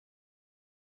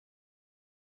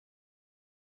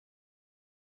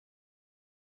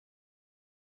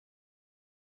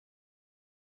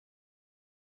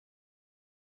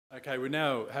Okay, we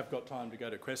now have got time to go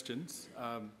to questions.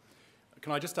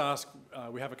 Can I just ask,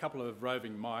 we have a couple of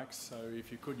roving mics, so if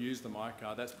you could use the mic,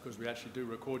 that's because we actually do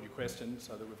record your questions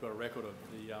so that we've got a record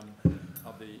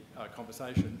of the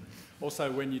conversation.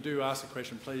 Also, when you do ask a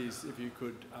question, please, if you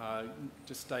could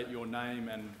just state your name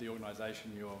and the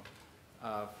organisation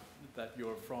that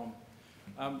you're from.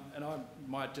 And I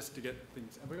might, just to get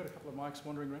things, have we got a couple of mics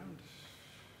wandering around?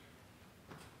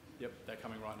 Yep, they're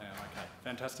coming right now. Okay,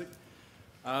 fantastic.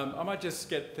 I might just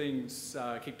get things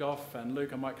kicked off, and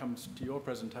Luke, I might come to your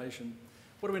presentation.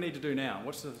 What do we need to do now?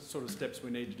 What's the sort of steps we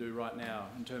need to do right now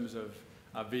in terms of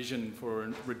our vision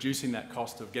for reducing that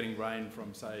cost of getting grain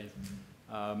from, say,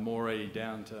 Moree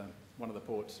down to one of the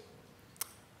ports?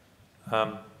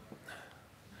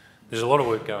 There's a lot of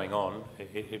work going on.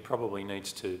 It probably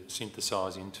needs to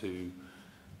synthesise into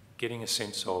getting a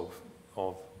sense of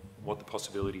what the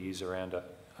possibility is around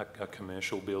a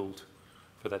commercial build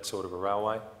for that sort of a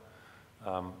railway.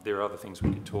 There are other things we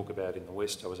could talk about in the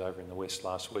West. I was over in the West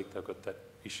last week. They've got that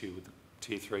issue with the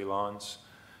Tier 3 lines.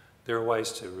 There are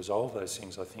ways to resolve those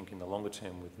things, I think, in the longer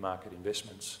term with market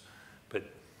investments. But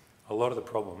a lot of the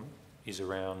problem is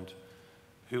around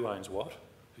who owns what,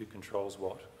 who controls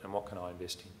what, and what can I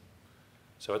invest in.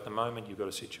 So at the moment, you've got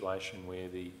a situation where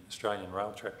the Australian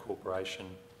Rail Track Corporation,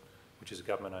 which is a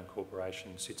government-owned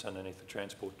corporation, sits underneath the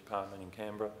Transport Department in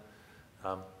Canberra.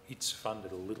 It's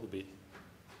funded a little bit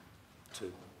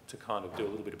to kind of do a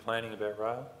little bit of planning about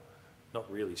rail,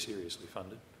 not really seriously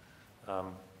funded.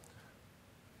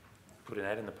 Put an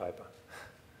ad in the paper,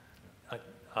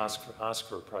 ask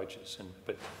for approaches,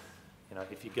 but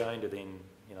if you're going to then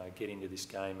get into this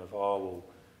game of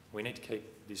we need to keep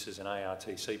this as an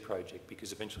ARTC project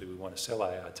because eventually we want to sell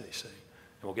ARTC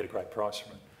and we'll get a great price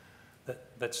from it.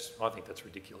 I think that's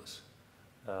ridiculous.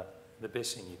 The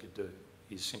best thing you could do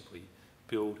is simply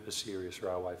build a serious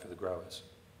railway for the growers,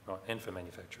 right, and for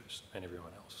manufacturers and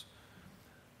everyone else.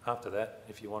 After that,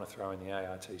 if you want to throw in the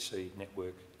ARTC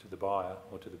network to the buyer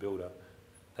or to the builder,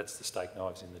 that's the steak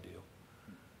knives in the deal.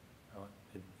 Right?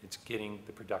 It's getting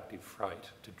the productive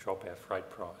freight to drop our freight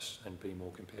price and be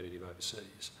more competitive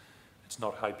overseas. It's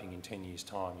not hoping in 10 years'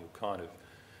 time you'll kind of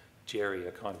jerry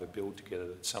a kind of a build together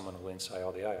that someone will then say,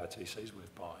 the ARTC is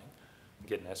worth buying and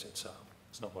get an asset sale.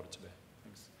 It's not what it's about.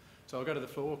 So I'll go to the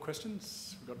floor.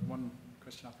 Questions? We've got one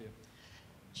question up here.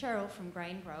 Cheryl from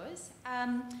Grain Growers.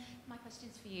 My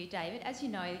question's for you, David. As you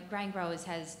know, Grain Growers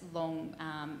has long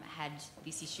had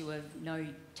this issue of no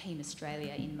Team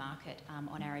Australia in market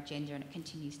on our agenda, and it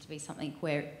continues to be something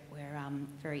we're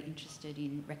very interested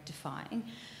in rectifying.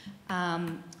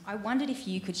 I wondered if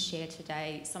you could share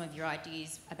today some of your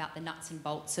ideas about the nuts and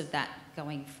bolts of that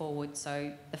going forward,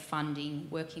 so the funding,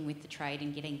 working with the trade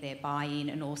and getting their buy-in,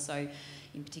 and also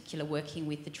in particular working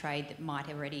with the trade that might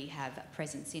already have a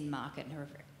presence in market and are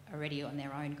already on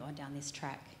their own going down this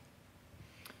track.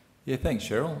 Yeah, thanks,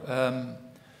 Cheryl.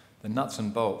 The nuts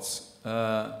and bolts.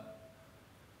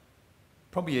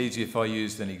 Probably easier if I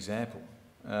used an example.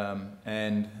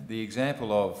 And the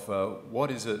example of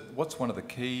what's one of the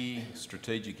key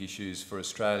strategic issues for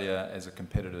Australia as a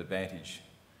competitive advantage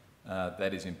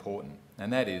that is important,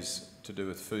 and that is to do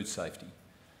with food safety.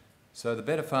 So the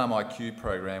Better Farm IQ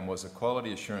program was a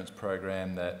quality assurance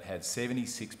program that had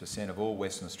 76% of all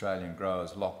Western Australian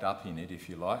growers locked up in it, if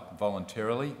you like,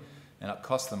 voluntarily, and it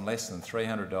cost them less than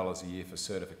 $300 a year for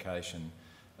certification.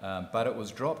 But it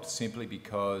was dropped simply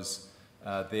because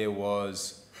there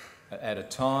was, at a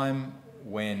time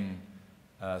when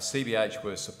CBH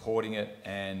were supporting it,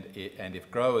 and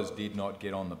if growers did not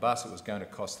get on the bus, it was going to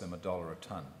cost them $1 a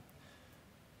tonne.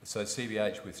 So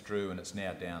CBH withdrew, and it's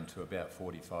now down to about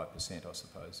 45%, I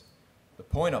suppose. The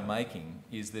point I'm making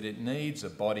is that it needs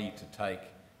a body to take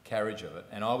carriage of it,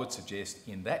 and I would suggest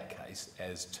in that case,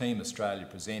 as Team Australia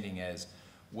presenting as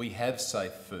we have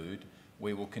safe food,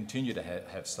 we will continue to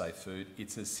have safe food.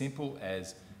 It's as simple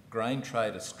as Grain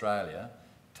Trade Australia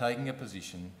taking a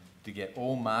position to get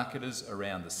all marketers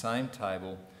around the same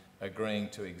table, agreeing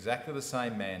to exactly the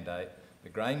same mandate,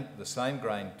 the same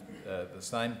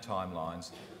timelines,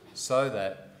 so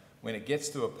that when it gets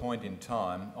to a point in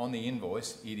time, on the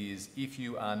invoice, it is, if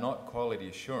you are not quality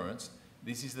assurance,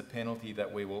 this is the penalty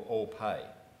that we will all pay.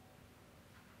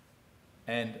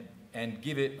 And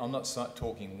give it, I'm not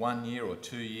talking 1 year or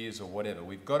 2 years or whatever,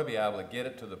 we've got to be able to get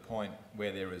it to the point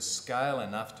where there is scale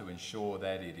enough to ensure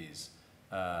that it is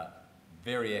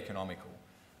very economical,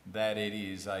 that it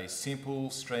is a simple,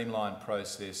 streamlined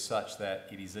process such that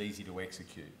it is easy to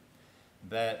execute,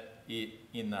 that it,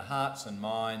 in the hearts and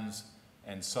minds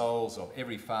and souls of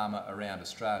every farmer around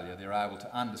Australia, they're able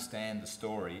to understand the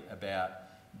story about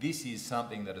this is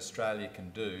something that Australia can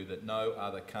do that no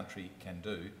other country can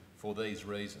do for these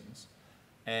reasons,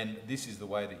 and this is the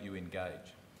way that you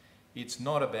engage. It's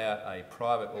not about a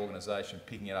private organisation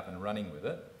picking it up and running with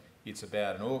it. It's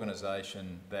about an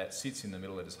organisation that sits in the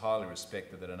middle, that is highly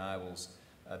respected, that enables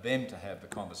them to have the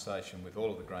conversation with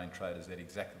all of the grain traders at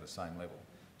exactly the same level.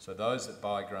 So those that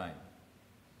buy grain.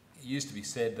 It used to be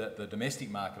said that the domestic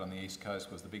market on the East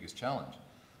Coast was the biggest challenge.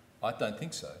 I don't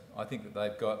think so. I think that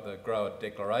they've got the grower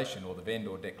declaration or the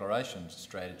vendor declaration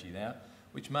strategy now,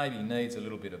 which maybe needs a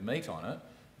little bit of meat on it,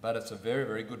 but it's a very,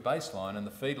 very good baseline, and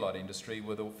the feedlot industry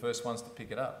were the first ones to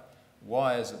pick it up.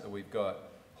 Why is it that we've got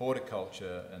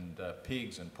horticulture and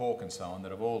pigs and pork and so on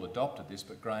that have all adopted this,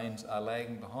 but grains are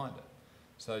lagging behind it?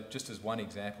 So just as one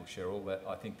example, Cheryl, that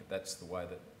I think that that's the way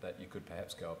that you could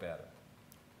perhaps go about it.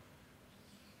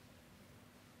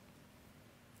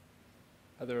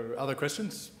 Are there other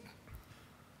questions?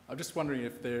 I'm just wondering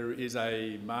if there is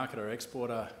a marketer or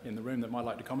exporter in the room that might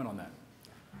like to comment on that.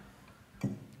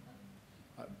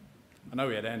 I know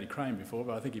we had Andy Crane before,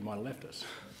 but I think he might have left us.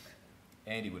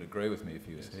 Andy would agree with me if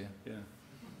he was here.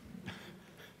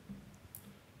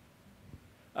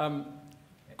 Yeah.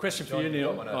 Question for John, you,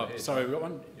 Neil. Oh, sorry, we've got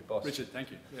one. Your boss. Richard,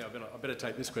 thank you. Yeah, I better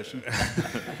take this question.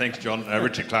 Thanks, John.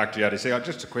 Richard Clark, GRDC.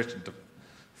 Just a question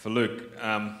for Luke.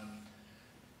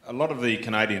 A lot of the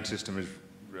Canadian system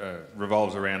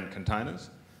revolves around containers.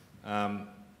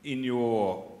 In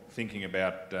your thinking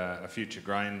about a future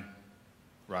grain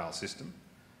rail system,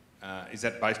 is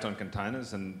that based on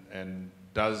containers, and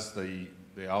does the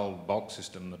old bulk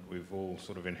system that we've all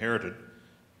sort of inherited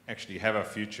actually have a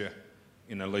future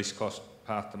in a least cost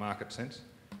path to market sense?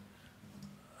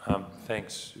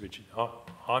 Thanks, Richard.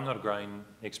 I'm not a grain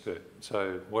expert,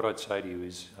 so what I'd say to you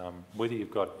is whether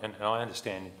you've got, and I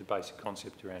understand the basic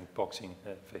concept around boxing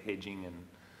for hedging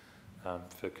and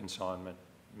for consignment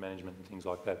management and things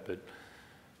like that, but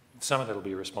some of that will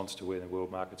be a response to where the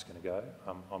world market's going to go.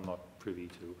 I'm not privy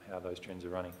to how those trends are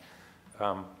running.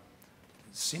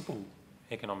 Simple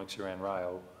economics around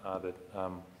rail are that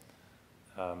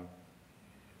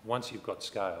once you've got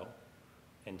scale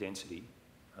and density,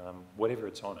 whatever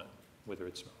it's on it, whether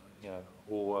it's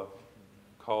ore,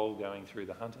 coal going through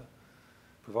the Hunter,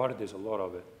 provided there's a lot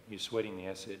of it, you're sweating the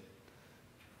asset.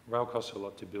 Rail costs a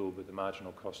lot to build, but the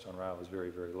marginal cost on rail is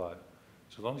very, very low.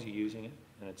 So as long as you're using it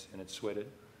and it's sweated,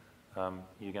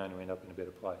 you're going to end up in a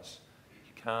better place.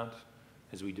 You can't,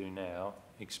 as we do now,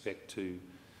 expect to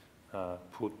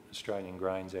put Australian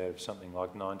grains out of something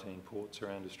like 19 ports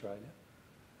around Australia,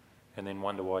 and then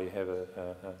wonder why you have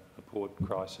a port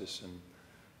crisis. And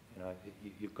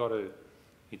you've got to.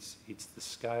 It's the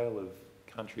scale of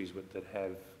countries that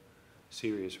have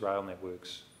serious rail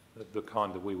networks, the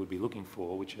kind that we would be looking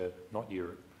for, which are not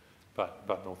Europe, but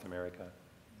North America,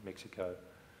 Mexico,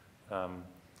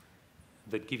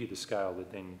 that give you the scale that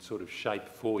then sort of shape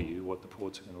for you what the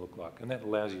ports are going to look like. And that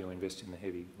allows you to invest in the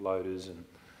heavy loaders and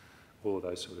all of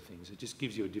those sort of things. It just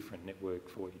gives you a different network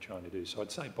for what you're trying to do. So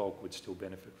I'd say bulk would still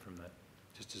benefit from that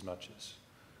just as much as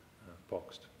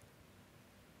boxed.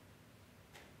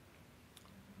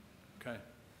 Okay.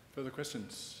 Further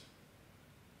questions?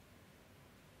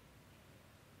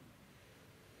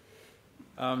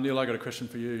 Neil, I got a question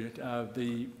for you.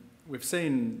 We've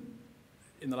seen,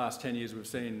 in the last 10 years, we've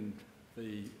seen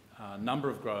the number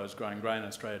of growers growing grain in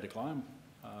Australia decline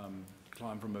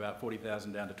from about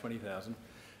 40,000 down to 20,000.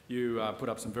 You put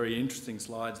up some very interesting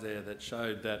slides there that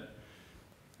showed that,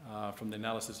 from the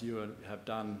analysis you have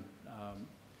done,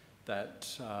 that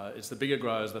it's the bigger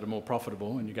growers that are more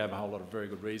profitable, and you gave a whole lot of very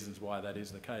good reasons why that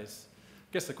is the case.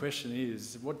 I guess the question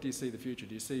is, what do you see the future?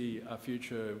 Do you see a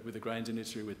future with the grains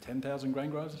industry with 10,000 grain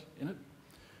growers in it?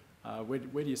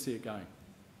 Where do you see it going?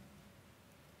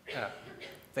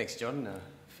 Thanks, John,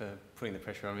 for putting the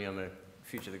pressure on me on the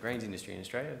future of the grains industry in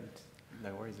Australia.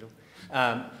 No worries at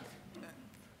all.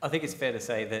 I think it's fair to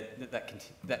say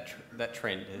that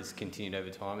trend has continued over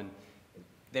time, and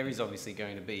there is obviously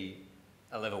going to be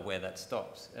a level where that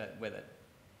stops, where that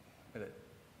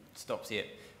stops yet.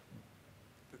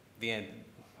 The end.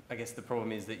 I guess the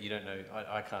problem is that you don't know.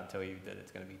 I can't tell you that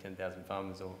it's going to be 10,000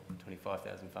 farmers or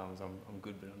 25,000 farmers. I'm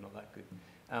good, but I'm not that good.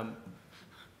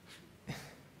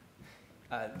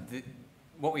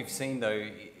 What we've seen though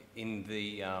in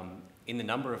the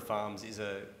number of farms is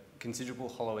a considerable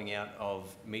hollowing out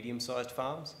of medium-sized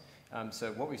farms.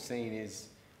 So what we've seen is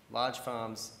large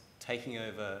farms taking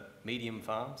over medium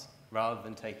farms rather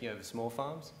than taking over small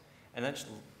farms, and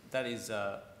that has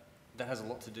a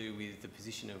lot to do with the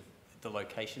position of the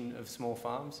location of small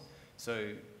farms.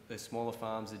 So the smaller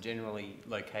farms are generally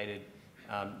located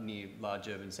near large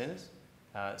urban centres,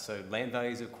 so land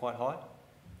values are quite high,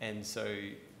 And so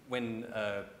when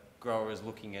a grower is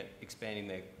looking at expanding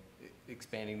their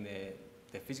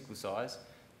physical size,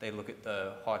 they look at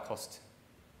the high cost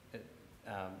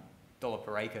dollar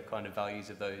per acre kind of values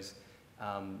of those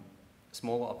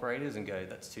smaller operators and go,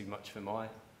 that's too rich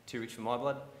for my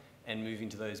blood, and move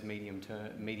into those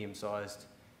medium-sized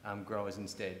growers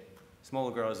instead.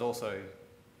 Smaller growers also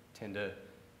tend to,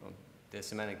 well, there's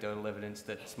some anecdotal evidence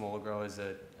that smaller growers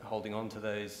are holding on to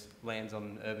those lands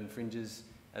on urban fringes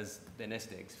as their nest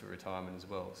eggs for retirement as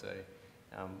well. So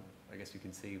I guess we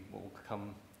can see what will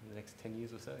come in the next 10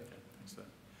 years or so.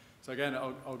 So again,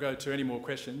 I'll go to any more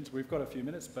questions. We've got a few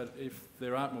minutes, but if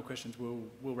there aren't more questions,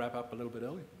 we'll wrap up a little bit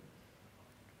early.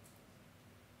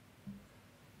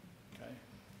 Okay.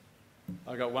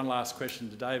 I've got one last question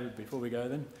to David before we go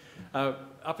then.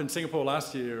 Up in Singapore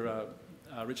last year,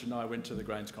 Richard and I went to the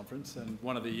Grains Conference, and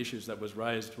one of the issues that was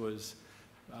raised was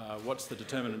what's the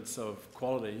determinants of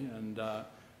quality, and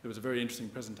there was a very interesting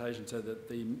presentation said that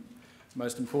the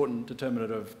most important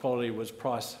determinant of quality was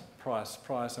price.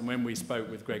 And when we spoke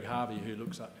with Greg Harvey,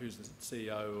 who's the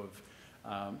CEO of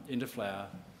Interflower,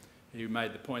 he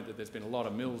made the point that there's been a lot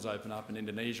of mills open up in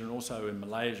Indonesia and also in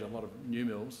Malaysia, a lot of new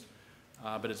mills,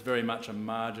 but it's very much a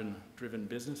margin-driven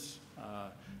business,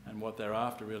 and what they're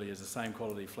after really is the same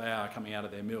quality flour coming out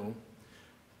of their mill,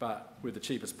 but with the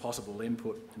cheapest possible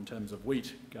input in terms of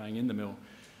wheat going in the mill.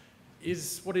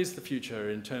 What is the future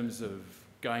in terms of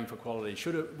going for quality?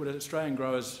 Would Australian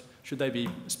growers, should they be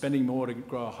spending more to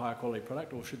grow a higher quality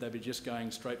product, or should they be just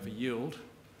going straight for yield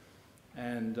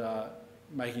and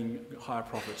making higher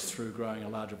profits through growing a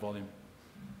larger volume?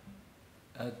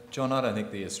 John, I don't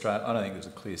think there's a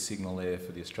clear signal there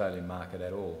for the Australian market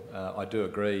at all. I do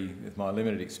agree with my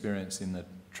limited experience in the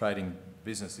trading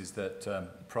business is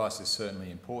that price is certainly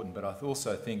important, but I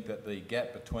also think that the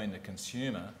gap between the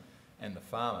consumer and the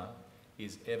farmer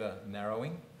is ever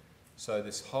narrowing. So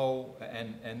this whole,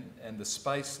 and the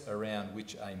space around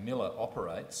which a miller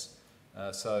operates,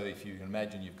 so if you can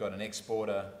imagine you've got an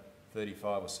exporter,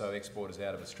 35 or so exporters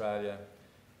out of Australia,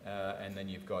 and then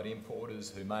you've got importers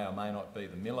who may or may not be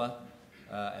the miller,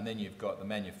 and then you've got the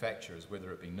manufacturers,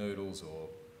 whether it be noodles or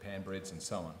pan breads and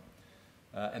so on.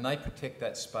 And they protect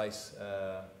that space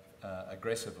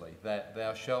aggressively, that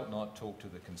thou shalt not talk to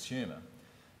the consumer.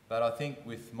 But I think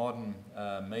with modern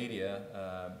media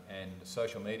and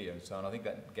social media and so on, I think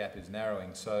that gap is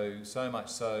narrowing, so much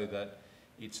so that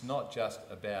it's not just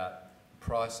about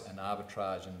price and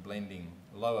arbitrage and blending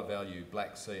lower value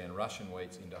Black Sea and Russian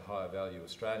wheats into higher value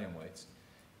Australian wheats.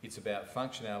 It's about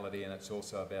functionality, and it's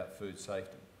also about food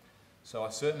safety. So I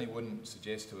certainly wouldn't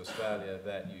suggest to Australia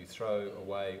that you throw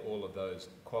away all of those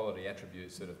quality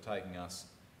attributes that have taken us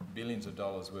billions of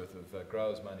dollars worth of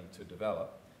growers' money to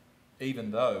develop, even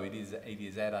though it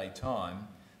is at a time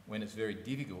when it's very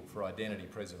difficult for identity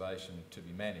preservation to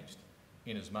be managed,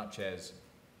 in as much as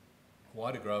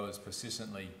why do growers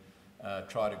persistently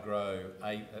try to grow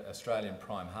Australian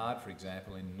prime hard, for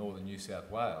example, in northern New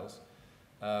South Wales,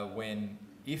 when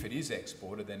if it is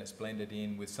exported, then it's blended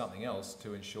in with something else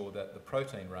to ensure that the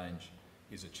protein range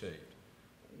is achieved.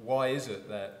 Why is it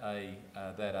that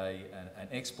an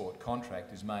export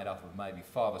contract is made up of maybe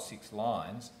 5 or 6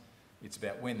 lines? It's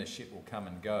about when the ship will come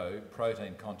and go,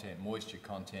 protein content, moisture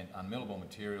content, unmillable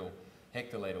material,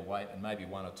 hectolitre weight, and maybe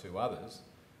 1 or 2 others,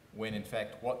 when in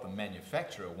fact what the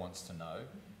manufacturer wants to know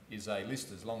is a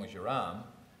list as long as your arm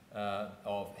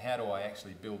of how do I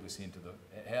actually build this into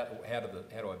how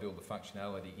do I build the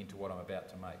functionality into what I'm about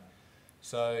to make.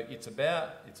 So it's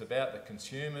about the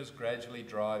consumers gradually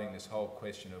driving this whole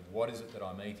question of what is it that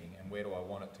I'm eating and where do I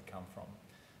want it to come from.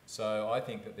 So I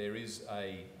think that there is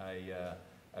a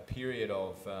period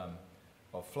of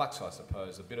flux, I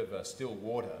suppose, a bit of a still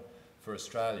water for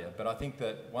Australia. But I think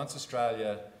that once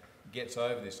Australia gets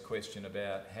over this question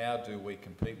about how do we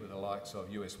compete with the likes of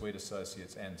US Wheat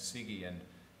Associates and Siggy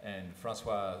and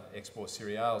Francois Export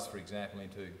Cereals, for example,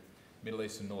 into Middle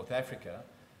East and North Africa,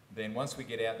 then once we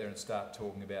get out there and start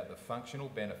talking about the functional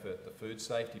benefit, the food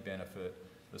safety benefit,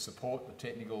 the support, the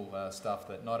technical stuff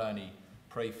that not only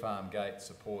pre-farm gate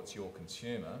supports your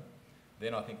consumer,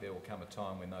 then I think there will come a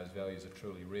time when those values are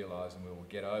truly realised and we will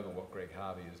get over what Greg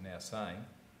Harvey is now saying,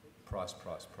 price,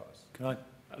 price, price. Can I,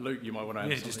 Luke, you might want to add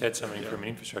something? Just add something from an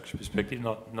infrastructure perspective,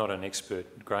 not an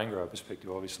expert grain grower perspective,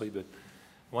 obviously, but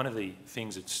one of the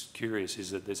things that's curious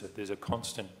is that there's a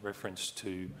constant reference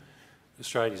to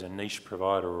Australia's a niche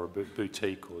provider or a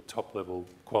boutique or top-level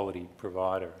quality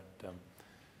provider.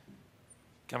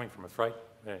 Coming from a freight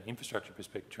infrastructure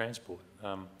perspective, transport,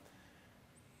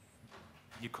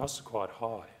 your costs are quite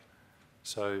high.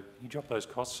 So you drop those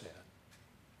costs out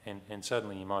and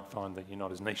suddenly you might find that you're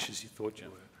not as niche as you thought you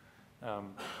were.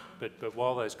 But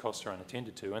while those costs are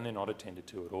unattended to, and they're not attended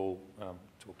to at all,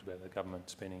 talked about the government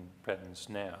spending patterns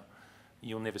now,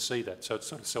 you'll never see that. So it's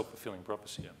sort of self-fulfilling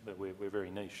prophecy, but we're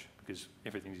very niche because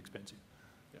everything's expensive.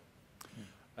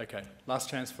 Yeah. Okay, last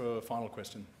chance for a final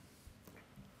question.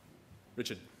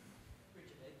 Richard.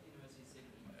 Richard Heath, University of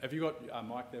Sydney. Have you got a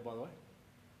mic there, by the way?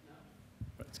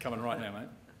 No. It's coming right now, mate.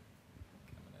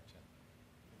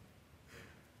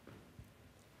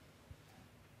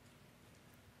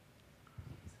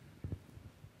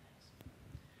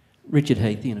 Richard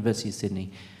Heath, University of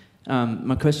Sydney.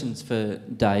 My question's for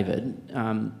David.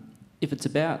 If it's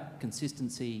about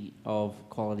consistency of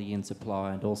quality and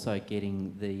supply and also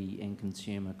getting the end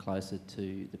consumer closer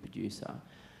to the producer,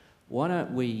 why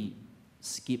don't we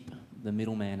skip the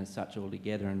middleman as such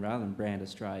altogether, and rather than brand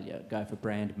Australia, go for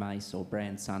brand Mace or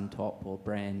brand Suntop or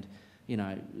brand, you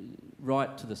know,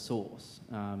 right to the source.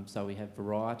 So we have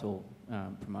varietal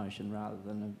promotion rather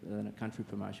than a country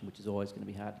promotion, which is always going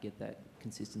to be hard to get that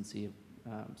consistency of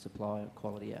supply of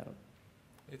quality out of.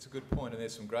 It's a good point, and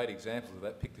there's some great examples of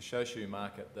that. Pick the Shoshu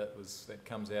market that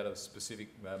comes out of specific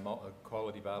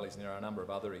quality barleys, and there are a number of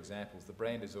other examples. The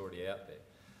brand is already out there.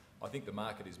 I think the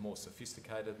market is more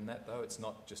sophisticated than that, though. It's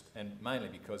not just, and mainly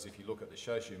because if you look at the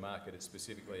Shoshu market, it's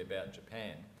specifically about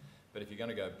Japan. But if you're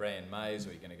going to go brand maize,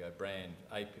 or you're going to go brand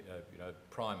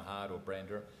prime hard or brand,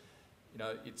 you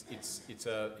know, it's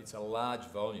a large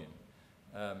volume.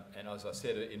 And as I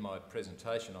said in my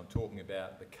presentation, I'm talking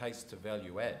about the case to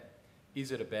value add.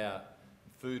 Is it about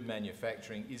food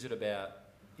manufacturing? Is it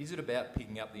about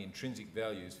picking up the intrinsic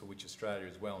values for which Australia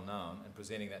is well known and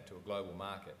presenting that to a global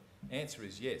market? Answer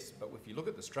is yes. But if you look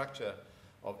at the structure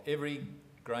of every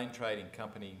grain trading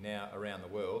company now around the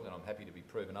world, and I'm happy to be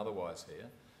proven otherwise here,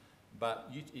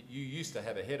 but you used to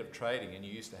have a head of trading and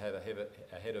you used to have a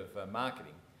head of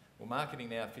marketing. Well, marketing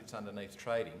now fits underneath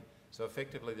trading, so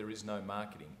effectively there is no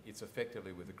marketing. It's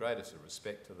effectively, with the greatest of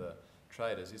respect to the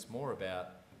traders, it's more about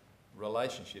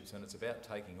relationships, and it's about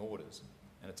taking orders,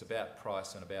 and it's about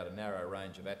price and about a narrow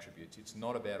range of attributes. It's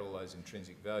not about all those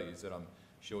intrinsic values that I'm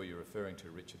sure you're referring to,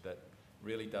 Richard, that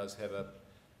really does have a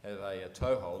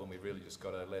toehold, and we've really just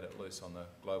got to let it loose on the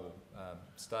global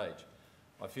stage.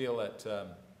 I feel that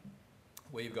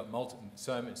we've got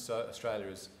Australia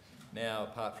is now,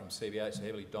 apart from CBH,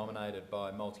 heavily dominated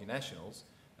by multinationals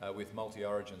with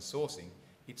multi-origin sourcing.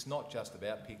 It's not just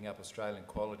about picking up Australian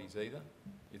qualities either.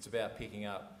 It's about picking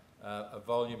up a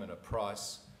volume and a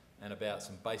price, and about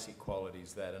some basic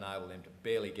qualities that enable them to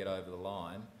barely get over the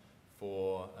line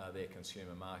for their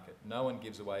consumer market. No one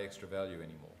gives away extra value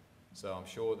anymore. So I'm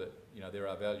sure that, you know, there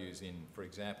are values in, for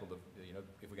example,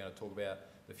 if we're going to talk about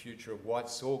the future of white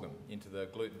sorghum into the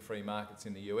gluten-free markets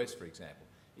in the US, for example.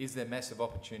 Is there massive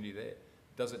opportunity there?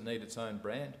 Does it need its own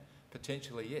brand?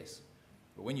 Potentially, yes.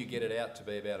 But when you get it out to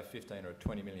be about a 15 or a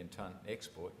 20 million tonne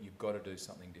export, you've got to do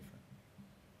something different.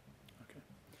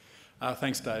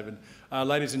 Thanks, David.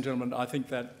 Ladies and gentlemen, I think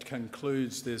that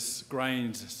concludes this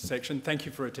grains section. Thank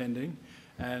you for attending.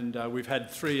 And we've had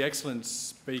 3 excellent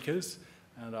speakers,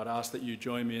 and I'd ask that you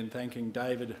join me in thanking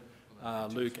David,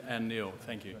 Luke and Neil.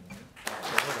 Thank you.